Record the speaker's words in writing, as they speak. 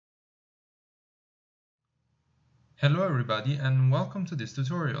Hello everybody and welcome to this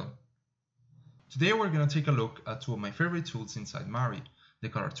tutorial. Today we're going to take a look at two of my favorite tools inside Mari, the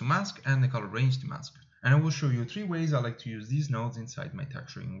color to mask and the color range to mask, and I will show you three ways I like to use these nodes inside my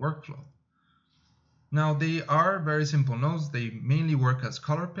texturing workflow. Now they are very simple nodes. They mainly work as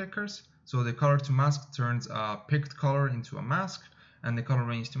color pickers, so the color to mask turns a picked color into a mask, and the color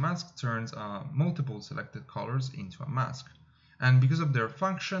range to mask turns multiple selected colors into a mask. And because of their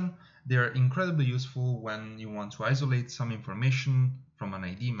function, they are incredibly useful when you want to isolate some information from an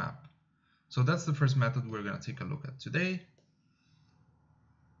ID map. So that's the first method we're going to take a look at today.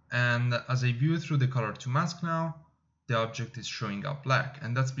 And as I view through the color to mask now, the object is showing up black,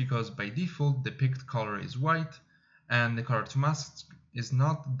 and that's because by default the picked color is white and the color to mask is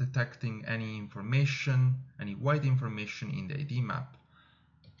not detecting any information, any white information in the ID map.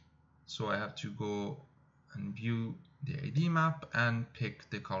 So I have to go and view the ID map and pick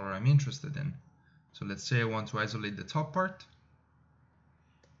the color I'm interested in. So let's say I want to isolate the top part.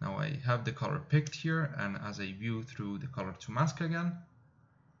 Now I have the color picked here, and as I view through the color to mask again,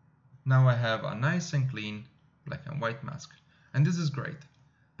 now I have a nice and clean black and white mask, and this is great.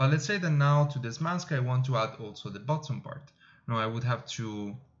 But let's say that now to this mask I want to add also the bottom part. Now I would have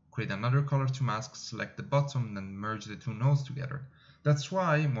to create another color to mask, select the bottom, and merge the two nodes together. That's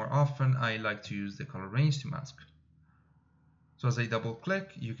why more often I like to use the color range to mask. So as I double click,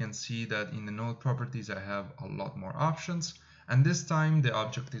 you can see that in the node properties I have a lot more options, and this time the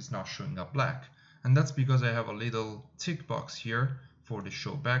object is not showing up black, and that's because I have a little tick box here for the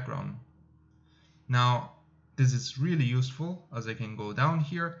show background. Now this is really useful, as I can go down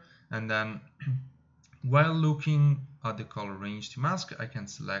here and then while looking at the color range to mask I can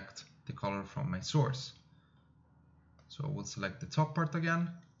select the color from my source. So we'll select the top part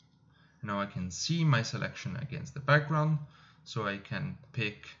again. Now I can see my selection against the background, so I can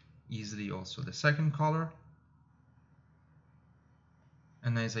pick easily also the second color.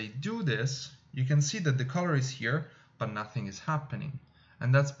 And as I do this, you can see that the color is here, but nothing is happening.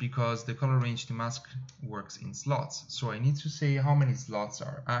 And that's because the color range to mask works in slots. So I need to say how many slots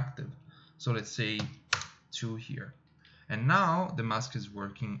are active. So let's say 2 here. And now the mask is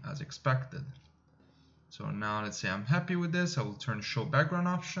working as expected. So now let's say I'm happy with this. I will turn show background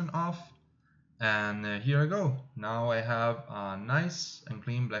option off. And here I go. Now I have a nice and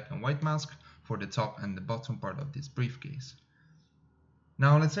clean black and white mask for the top and the bottom part of this briefcase.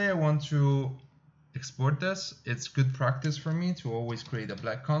 Now let's say I want to export this. It's good practice for me to always create a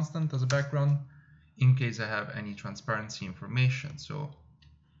black constant as a background in case I have any transparency information. So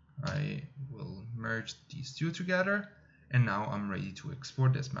I will merge these two together, and now I'm ready to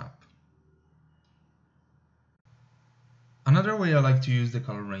export this map. Another way I like to use the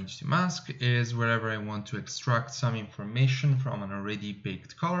color range to mask is wherever I want to extract some information from an already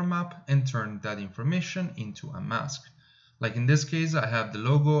baked color map and turn that information into a mask. Like in this case, I have the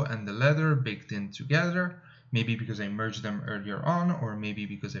logo and the letter baked in together, maybe because I merged them earlier on, or maybe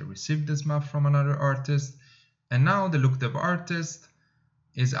because I received this map from another artist. And now the looked up artist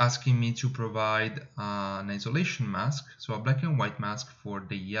is asking me to provide an isolation mask, so a black and white mask for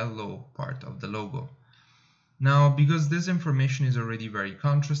the yellow part of the logo. Now, because this information is already very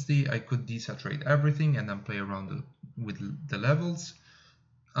contrasty, I could desaturate everything and then play around with the levels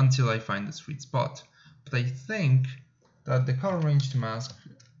until I find the sweet spot. But I think that the color range to mask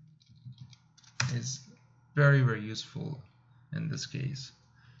is very, very useful in this case.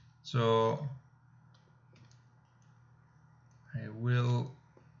 So I will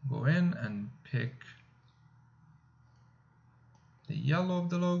go in and pick the yellow of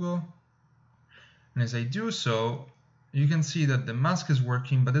the logo. And as I do so, you can see that the mask is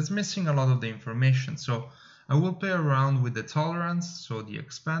working, but it's missing a lot of the information. So I will play around with the tolerance, so the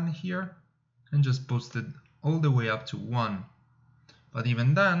expand here, and just boost it all the way up to 1. But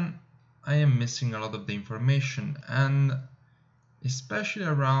even then, I am missing a lot of the information, and especially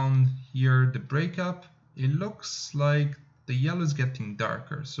around here, the breakup, it looks like the yellow is getting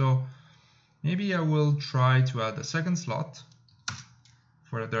darker. So maybe I will try to add a second slot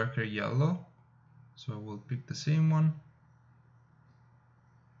for a darker yellow. So I will pick the same one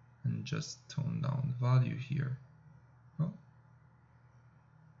and just tone down the value here. Oh.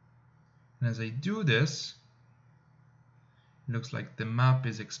 And as I do this, it looks like the map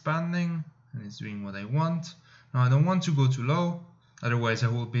is expanding and it's doing what I want. Now I don't want to go too low, otherwise I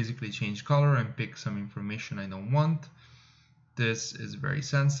will basically change color and pick some information I don't want. This is very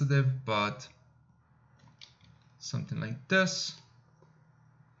sensitive, but something like this.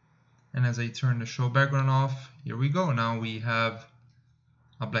 And as I turn the show background off, here we go. Now we have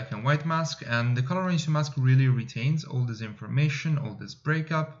a black and white mask, and the color range to mask really retains all this information, all this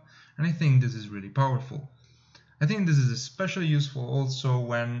breakup, and I think this is really powerful. I think this is especially useful also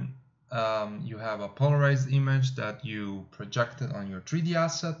when you have a polarized image that you projected on your 3D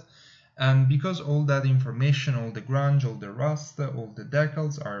asset. And because all that information, all the grunge, all the rust, all the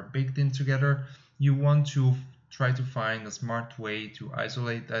decals are baked in together, you want to try to find a smart way to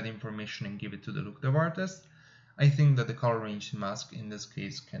isolate that information and give it to the look dev artist. I think that the color range mask in this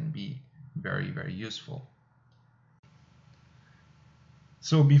case can be very, very useful.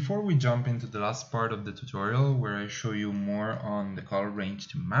 So before we jump into the last part of the tutorial where I show you more on the color range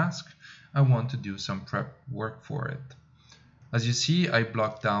to mask, I want to do some prep work for it. As you see, I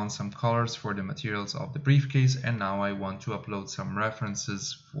blocked down some colors for the materials of the briefcase, and now I want to upload some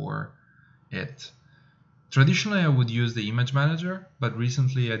references for it. Traditionally, I would use the image manager, but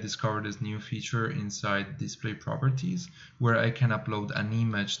recently I discovered this new feature inside display properties where I can upload an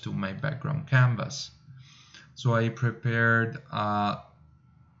image to my background canvas. So I prepared a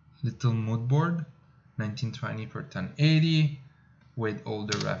little mood board, 1920 by 1080, with all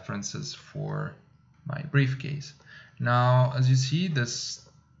the references for my briefcase. Now, as you see, this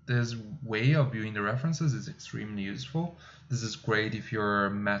way of viewing the references is extremely useful. This is great if you're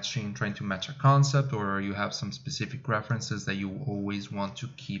trying to match a concept, or you have some specific references that you always want to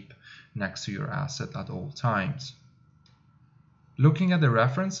keep next to your asset at all times. Looking at the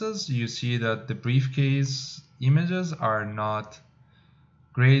references, you see that the briefcase images are not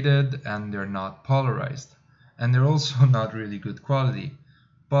graded and they're not polarized, and they're also not really good quality.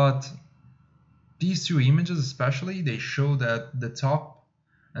 But these two images especially, they show that the top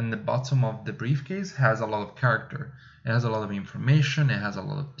and the bottom of the briefcase has a lot of character. It has a lot of information, it has a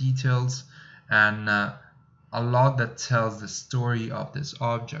lot of details, and a lot that tells the story of this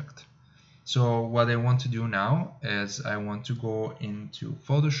object. So what I want to do now is I want to go into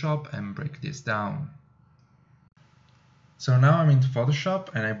Photoshop and break this down. So now I'm into Photoshop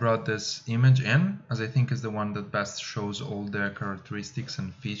and I brought this image in, as I think is the one that best shows all the characteristics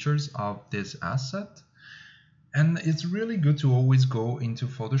and features of this asset. And it's really good to always go into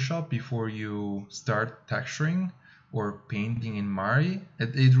Photoshop before you start texturing or painting in Mari.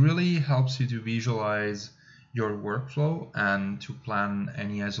 It really helps you to visualize your workflow and to plan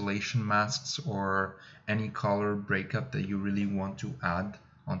any isolation masks or any color breakup that you really want to add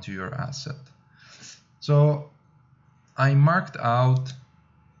onto your asset. So I marked out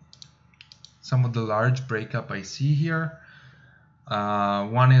some of the large breakup I see here.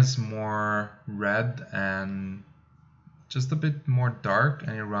 One is more red and just a bit more dark,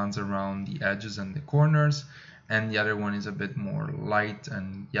 and it runs around the edges and the corners, and the other one is a bit more light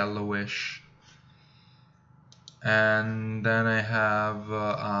and yellowish. And then I have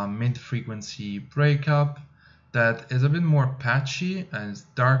a mid-frequency breakup that is a bit more patchy and is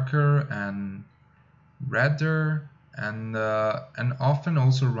darker and redder, and often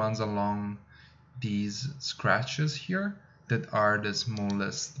also runs along these scratches here that are the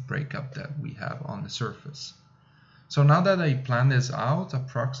smallest breakup that we have on the surface. So now that I plan this out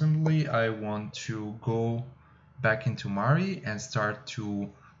approximately, I want to go back into Mari and start to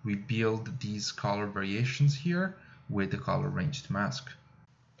rebuild these color variations here with the color ranged mask.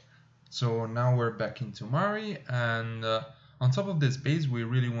 So now we're back into Mari, and on top of this base we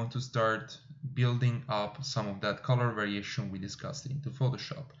really want to start building up some of that color variation we discussed into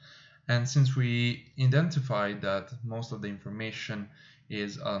Photoshop. And since we identified that most of the information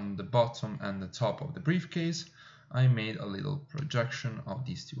is on the bottom and the top of the briefcase, I made a little projection of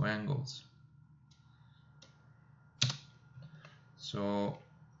these two angles. So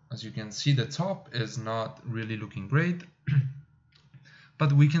as you can see, the top is not really looking great,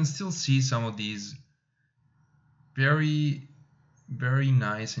 but we can still see some of these very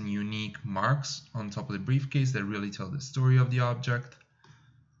nice and unique marks on top of the briefcase that really tell the story of the object.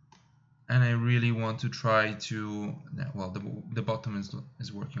 And I really want to try to, well, the bottom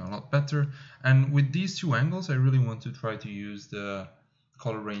is working a lot better. And with these two angles, I really want to try to use the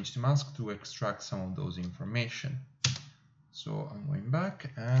color range mask to extract some of those information. So I'm going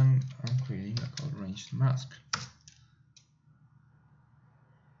back and I'm creating a color range mask.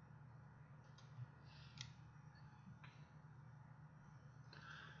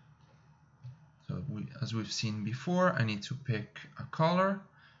 So as we've seen before, I need to pick a color.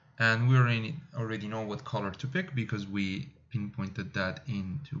 And we already know what color to pick because we pinpointed that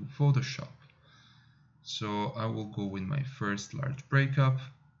into Photoshop. So I will go with my first large breakup.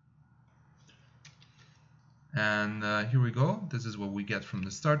 And here we go. This is what we get from the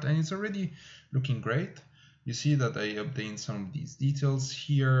start, and it's already looking great. You see that I obtained some of these details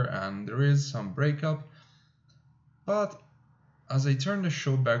here, and there is some breakup. But as I turn the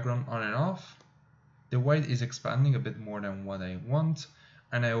show background on and off, the white is expanding a bit more than what I want.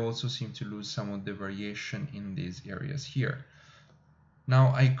 and I also seem to lose some of the variation in these areas here.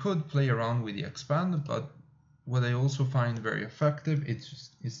 Now I could play around with the expand, but what I also find very effective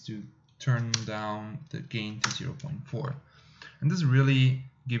is to turn down the gain to 0.4, and this really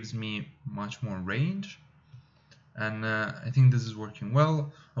gives me much more range, and I think this is working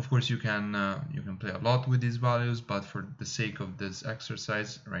well. Of course, you can play a lot with these values, but for the sake of this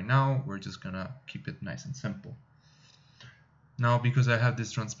exercise right now, we're just gonna keep it nice and simple. Now, because I have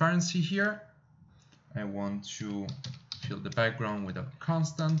this transparency here, I want to fill the background with a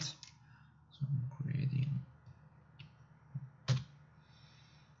constant. So I'm creating.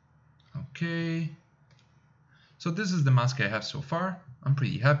 Okay. So this is the mask I have so far. I'm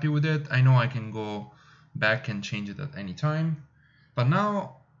pretty happy with it. I know I can go back and change it at any time, but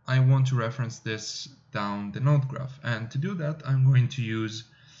now I want to reference this down the node graph, and to do that I'm going to use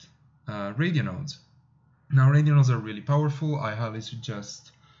radio nodes. Now radio nodes are really powerful. I highly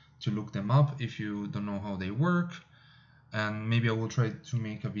suggest to look them up if you don't know how they work, and maybe I will try to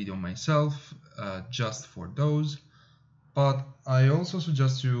make a video myself just for those, but I also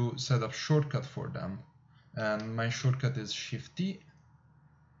suggest to set up shortcut for them, and my shortcut is Shift-T.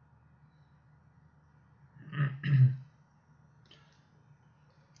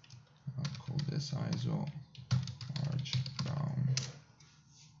 I'll call this ISO large brown,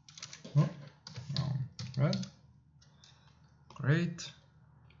 brown red. Great.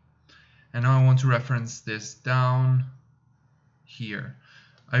 And now I want to reference this down here.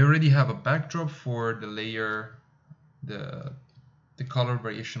 I already have a backdrop for the layer, the color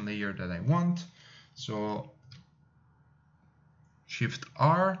variation layer that I want. So Shift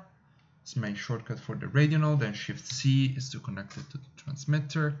R is my shortcut for the radio node, and Shift C is to connect it to the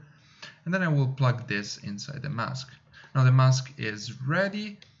transmitter. And then I will plug this inside the mask. Now the mask is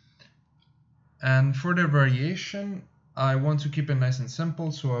ready. And for the variation, I want to keep it nice and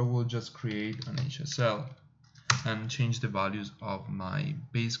simple, so I will just create an HSL and change the values of my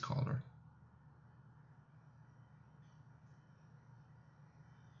base color.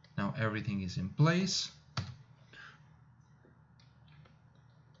 Now everything is in place.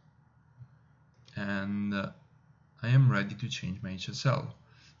 And I am ready to change my HSL.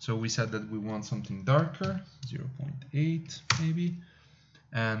 So we said that we want something darker, 0.8 maybe,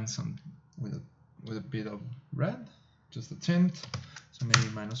 and some with a bit of red, just a tint, so maybe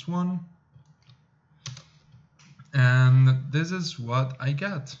 -1. And this is what I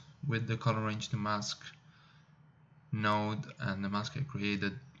get with the color range to mask node and the mask I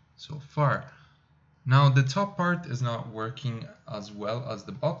created so far. Now the top part is not working as well as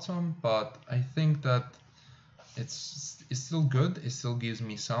the bottom, but I think that it's still good. It still gives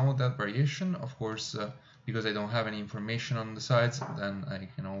me some of that variation. Of course, because I don't have any information on the sides, then I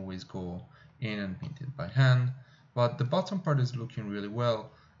can always go in and paint it by hand. But the bottom part is looking really well,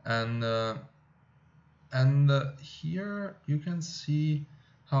 and here you can see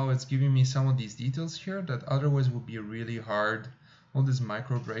how it's giving me some of these details here that otherwise would be really hard. All these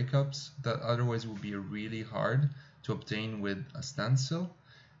micro breakups that otherwise would be really hard to obtain with a stencil.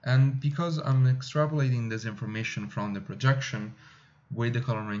 And because I'm extrapolating this information from the projection with the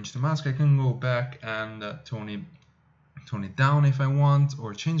color range to mask, I can go back and tone it down if I want,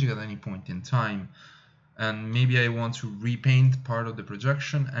 or change it at any point in time. And maybe I want to repaint part of the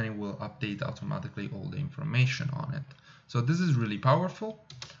projection, and it will update automatically all the information on it. So this is really powerful.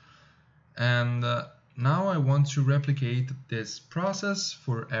 And now I want to replicate this process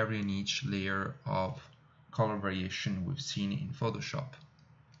for every and each layer of color variation we've seen in Photoshop.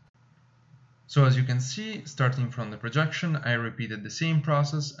 So as you can see, starting from the projection, I repeated the same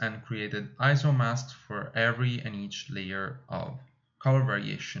process and created ISO masks for every and each layer of color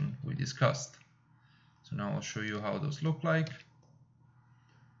variation we discussed. So now I'll show you how those look like.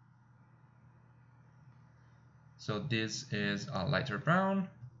 So this is a lighter brown.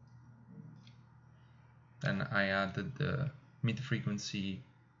 Then I added the mid-frequency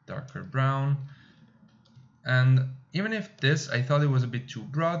darker brown. And even if this, I thought it was a bit too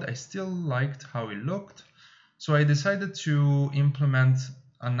broad, I still liked how it looked. So I decided to implement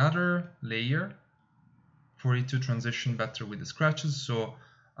another layer for it to transition better with the scratches. So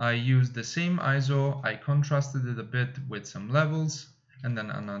I used the same ISO, I contrasted it a bit with some levels, and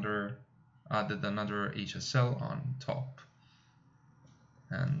then added another HSL on top.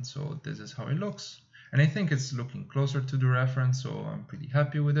 And so this is how it looks. And I think it's looking closer to the reference, so I'm pretty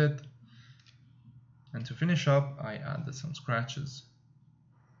happy with it. And to finish up, I added some scratches.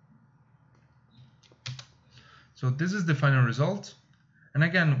 So this is the final result. And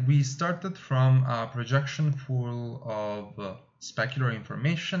again, we started from a projection full of specular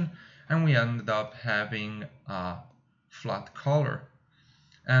information, and we ended up having a flat color.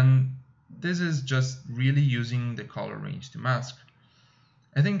 And this is just really using the color range to mask.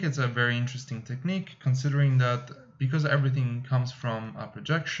 I think it's a very interesting technique, considering that because everything comes from a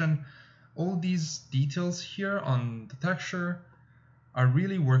projection, all these details here on the texture are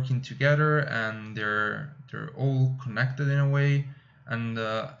really working together, and they're all connected in a way, and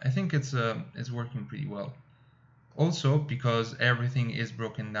I think it's working pretty well. Also, because everything is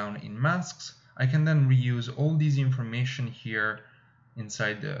broken down in masks, I can then reuse all these information here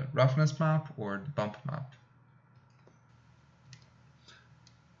inside the roughness map or the bump map.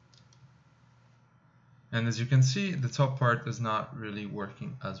 And as you can see, the top part is not really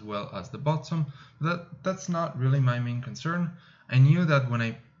working as well as the bottom. That's not really my main concern. I knew that when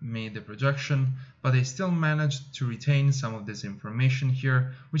I made the projection, but I still managed to retain some of this information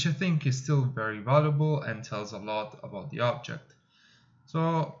here, which I think is still very valuable and tells a lot about the object.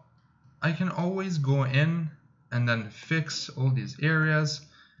 So I can always go in and then fix all these areas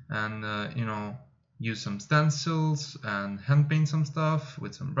and use some stencils and hand paint some stuff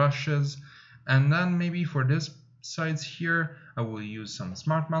with some brushes. And then maybe for this sides here, I will use some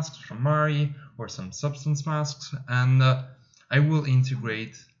smart masks from Mari or some substance masks, and I will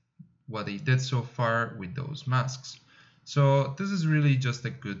integrate what I did so far with those masks. So this is really just a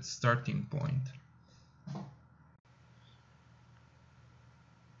good starting point.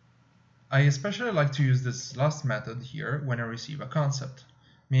 I especially like to use this last method here when I receive a concept.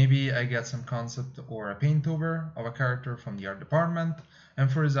 Maybe I get some concept or a paint over of a character from the art department,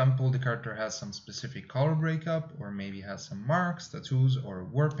 and for example the character has some specific color breakup, or maybe has some marks, tattoos, or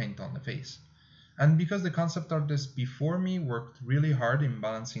war paint on the face. And because the concept artist before me worked really hard in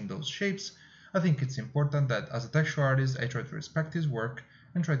balancing those shapes, I think it's important that as a texture artist I try to respect his work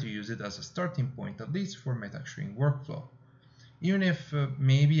and try to use it as a starting point, at least for my texturing workflow. Even if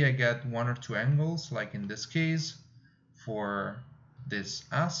maybe I get one or two angles, like in this case for this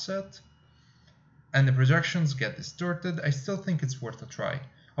asset, and the projections get distorted, I still think it's worth a try.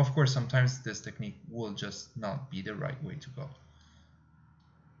 Of course, sometimes this technique will just not be the right way to go.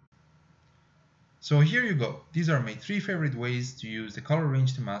 So here you go. These are my 3 favorite ways to use the color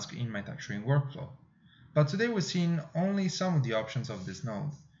range to mask in my texturing workflow. But today we've seen only some of the options of this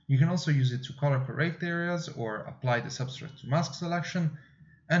node. You can also use it to color correct areas or apply the substrate to mask selection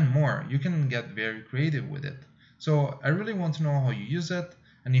and more. You can get very creative with it. So I really want to know how you use it,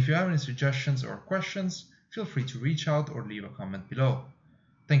 and if you have any suggestions or questions, feel free to reach out or leave a comment below.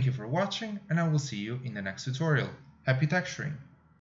 Thank you for watching, and I will see you in the next tutorial. Happy texturing!